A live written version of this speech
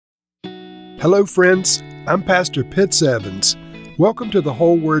Hello, friends. I'm Pastor Pitts Evans. Welcome to the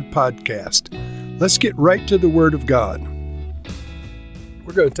Whole Word Podcast. Let's get right to the Word of God.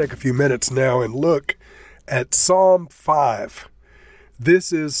 We're going to take a few minutes now and look at Psalm 5.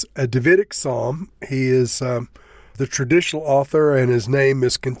 This is a Davidic psalm. He is the traditional author, and his name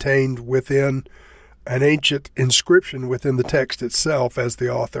is contained within an ancient inscription within the text itself as the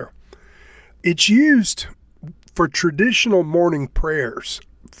author. It's used for traditional morning prayers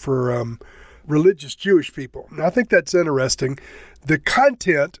for religious Jewish people. And I think that's interesting. The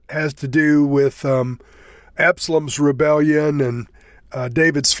content has to do with Absalom's rebellion and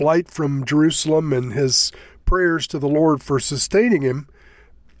David's flight from Jerusalem and his prayers to the Lord for sustaining him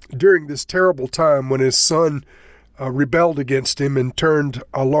during this terrible time when his son rebelled against him and turned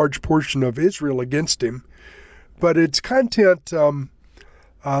a large portion of Israel against him. But its content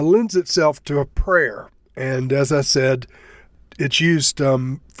lends itself to a prayer. And as I said, it's used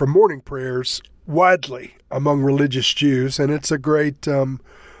for morning prayers widely among religious Jews, and it's a great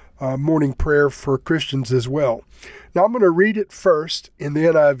morning prayer for Christians as well. Now, I'm going to read it first in the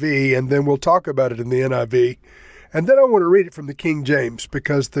NIV, and then we'll talk about it in the NIV. And then I want to read it from the King James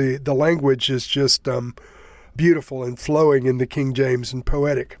because the language is just beautiful and flowing in the King James and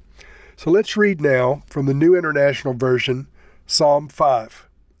poetic. So let's read now from the New International Version, Psalm 5.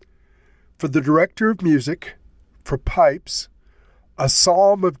 For the director of music, for pipes, a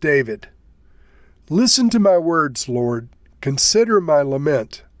psalm of David. Listen to my words, Lord. Consider my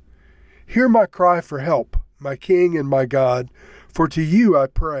lament. Hear my cry for help, my King and my God, for to you I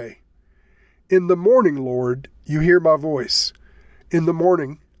pray. In the morning, Lord, you hear my voice. In the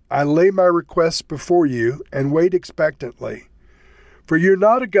morning, I lay my requests before you and wait expectantly. For you're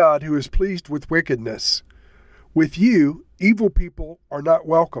not a God who is pleased with wickedness. With you, evil people are not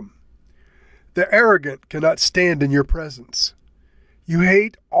welcome. The arrogant cannot stand in your presence. You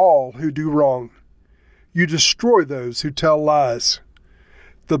hate all who do wrong. You destroy those who tell lies.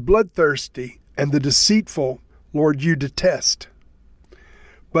 The bloodthirsty and the deceitful, Lord, you detest.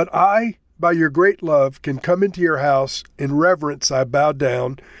 But I, by your great love, can come into your house. In reverence I bow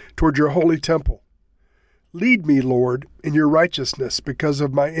down toward your holy temple. Lead me, Lord, in your righteousness because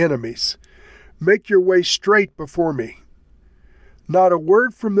of my enemies. Make your way straight before me. Not a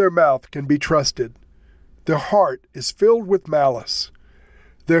word from their mouth can be trusted. Their heart is filled with malice.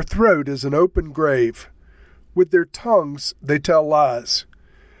 Their throat is an open grave. With their tongues they tell lies.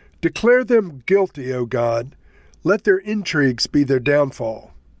 Declare them guilty, O God. Let their intrigues be their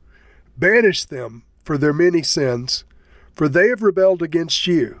downfall. Banish them for their many sins, for they have rebelled against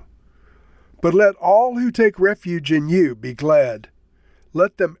you. But let all who take refuge in you be glad.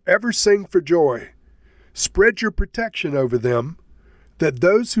 Let them ever sing for joy. Spread your protection over them, that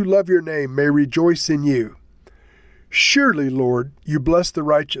those who love your name may rejoice in you. Surely, Lord, you bless the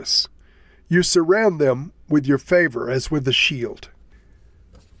righteous. You surround them with your favor as with a shield.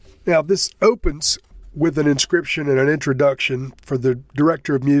 Now, this opens with an inscription and an introduction for the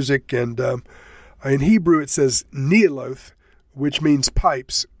director of music, and in Hebrew it says Neoloth, which means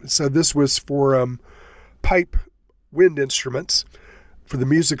pipes. So this was for pipe wind instruments for the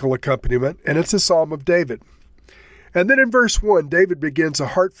musical accompaniment, and it's a psalm of David. And then in verse 1, David begins a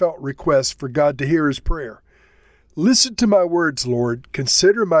heartfelt request for God to hear his prayer. Listen to my words, Lord.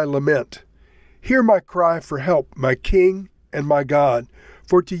 Consider my lament. Hear my cry for help, my King and my God,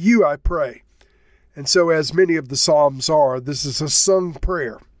 for to you I pray. And so, as many of the Psalms are, this is a sung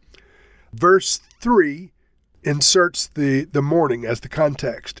prayer. Verse 3 inserts the morning as the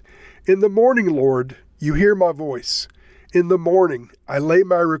context. In the morning, Lord, you hear my voice. In the morning, I lay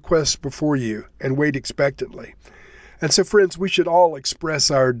my requests before you and wait expectantly. And so, friends, we should all express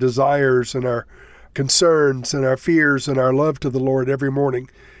our desires and our concerns and our fears and our love to the Lord every morning.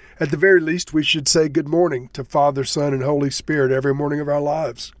 At the very least, we should say good morning to Father, Son, and Holy Spirit every morning of our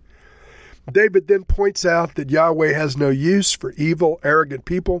lives. David then points out that Yahweh has no use for evil, arrogant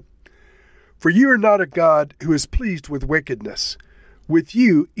people. For you are not a God who is pleased with wickedness. With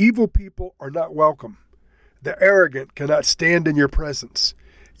you, evil people are not welcome. The arrogant cannot stand in your presence.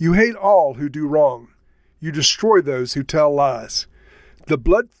 You hate all who do wrong. You destroy those who tell lies. The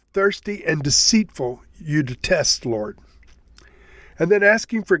bloodthirsty and deceitful you detest, Lord. And then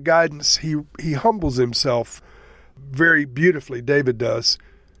asking for guidance, he humbles himself very beautifully, David does.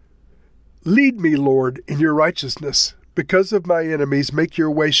 Lead me, Lord, in your righteousness. Because of my enemies, make your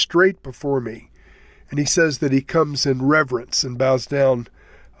way straight before me. And he says that he comes in reverence and bows down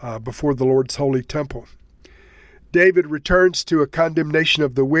before the Lord's holy temple. David returns to a condemnation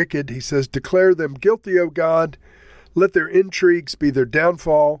of the wicked. He says, declare them guilty, O God. Let their intrigues be their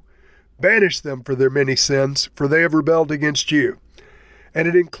downfall. Banish them for their many sins, for they have rebelled against you. And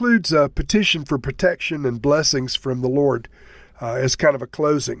it includes a petition for protection and blessings from the Lord as kind of a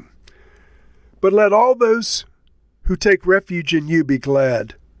closing. But let all those who take refuge in you be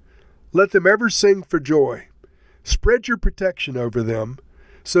glad. Let them ever sing for joy. Spread your protection over them,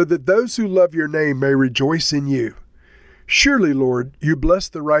 so that those who love your name may rejoice in you. Surely, Lord, you bless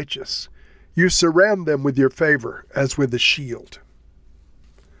the righteous. You surround them with your favor as with a shield.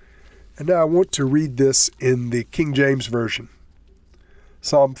 And now I want to read this in the King James Version.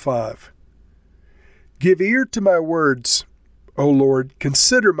 Psalm 5. Give ear to my words, O Lord,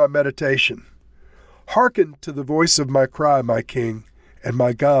 consider my meditation. Hearken to the voice of my cry, my King and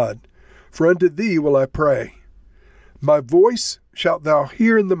my God, for unto thee will I pray. My voice shalt thou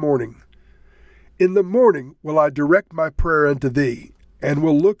hear in the morning. In the morning will I direct my prayer unto thee, and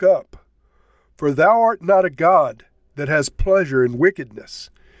will look up. For thou art not a God that has pleasure in wickedness,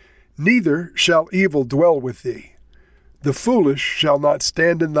 neither shall evil dwell with thee. The foolish shall not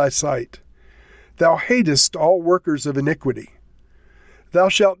stand in thy sight. Thou hatest all workers of iniquity. Thou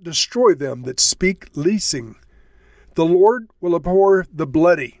shalt destroy them that speak leasing. The Lord will abhor the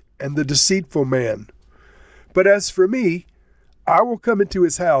bloody and the deceitful man. But as for me, I will come into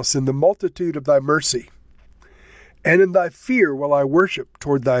his house in the multitude of thy mercy, and in thy fear will I worship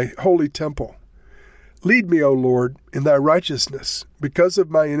toward thy holy temple. Lead me, O Lord, in thy righteousness, because of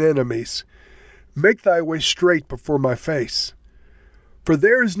mine enemies. Make thy way straight before my face. For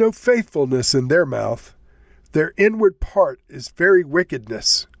there is no faithfulness in their mouth. Their inward part is very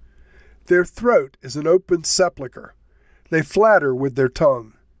wickedness. Their throat is an open sepulchre. They flatter with their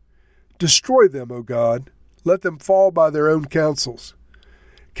tongue. Destroy them, O God. Let them fall by their own counsels.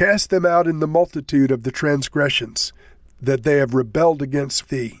 Cast them out in the multitude of the transgressions, that they have rebelled against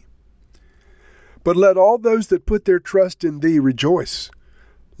thee. But let all those that put their trust in thee rejoice.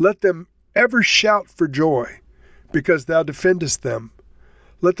 Let them ever shout for joy, because thou defendest them.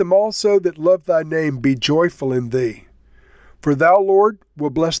 Let them also that love thy name be joyful in thee. For thou, Lord, will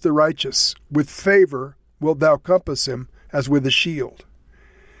bless the righteous. With favor wilt thou compass him as with a shield.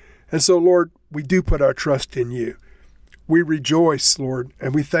 And so, Lord, we do put our trust in you. We rejoice, Lord,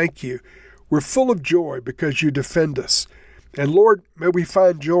 and we thank you. We're full of joy because you defend us. And Lord, may we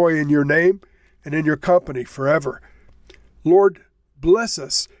find joy in your name and in your company forever. Lord, bless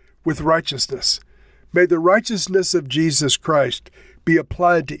us with righteousness. May the righteousness of Jesus Christ be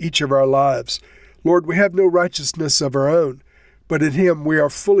applied to each of our lives. Lord, we have no righteousness of our own, but in him we are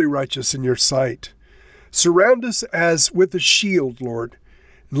fully righteous in your sight. Surround us as with a shield, Lord,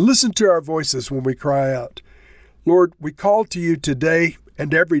 and listen to our voices when we cry out. Lord, we call to you today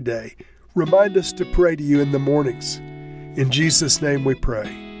and every day. Remind us to pray to you in the mornings. In Jesus' name we pray.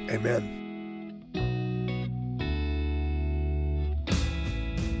 Amen.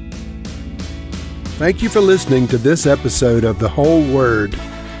 Thank you for listening to this episode of The Whole Word.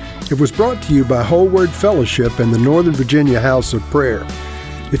 It was brought to you by Whole Word Fellowship and the Northern Virginia House of Prayer.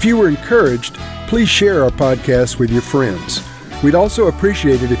 If you were encouraged, please share our podcast with your friends. We'd also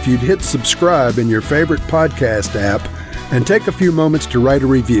appreciate it if you'd hit subscribe in your favorite podcast app and take a few moments to write a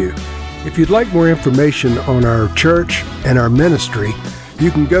review. If you'd like more information on our church and our ministry,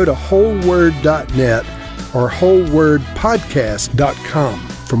 you can go to wholeword.net or wholewordpodcast.com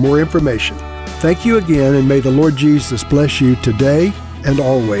for more information. Thank you again, and may the Lord Jesus bless you today and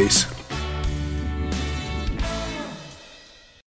always.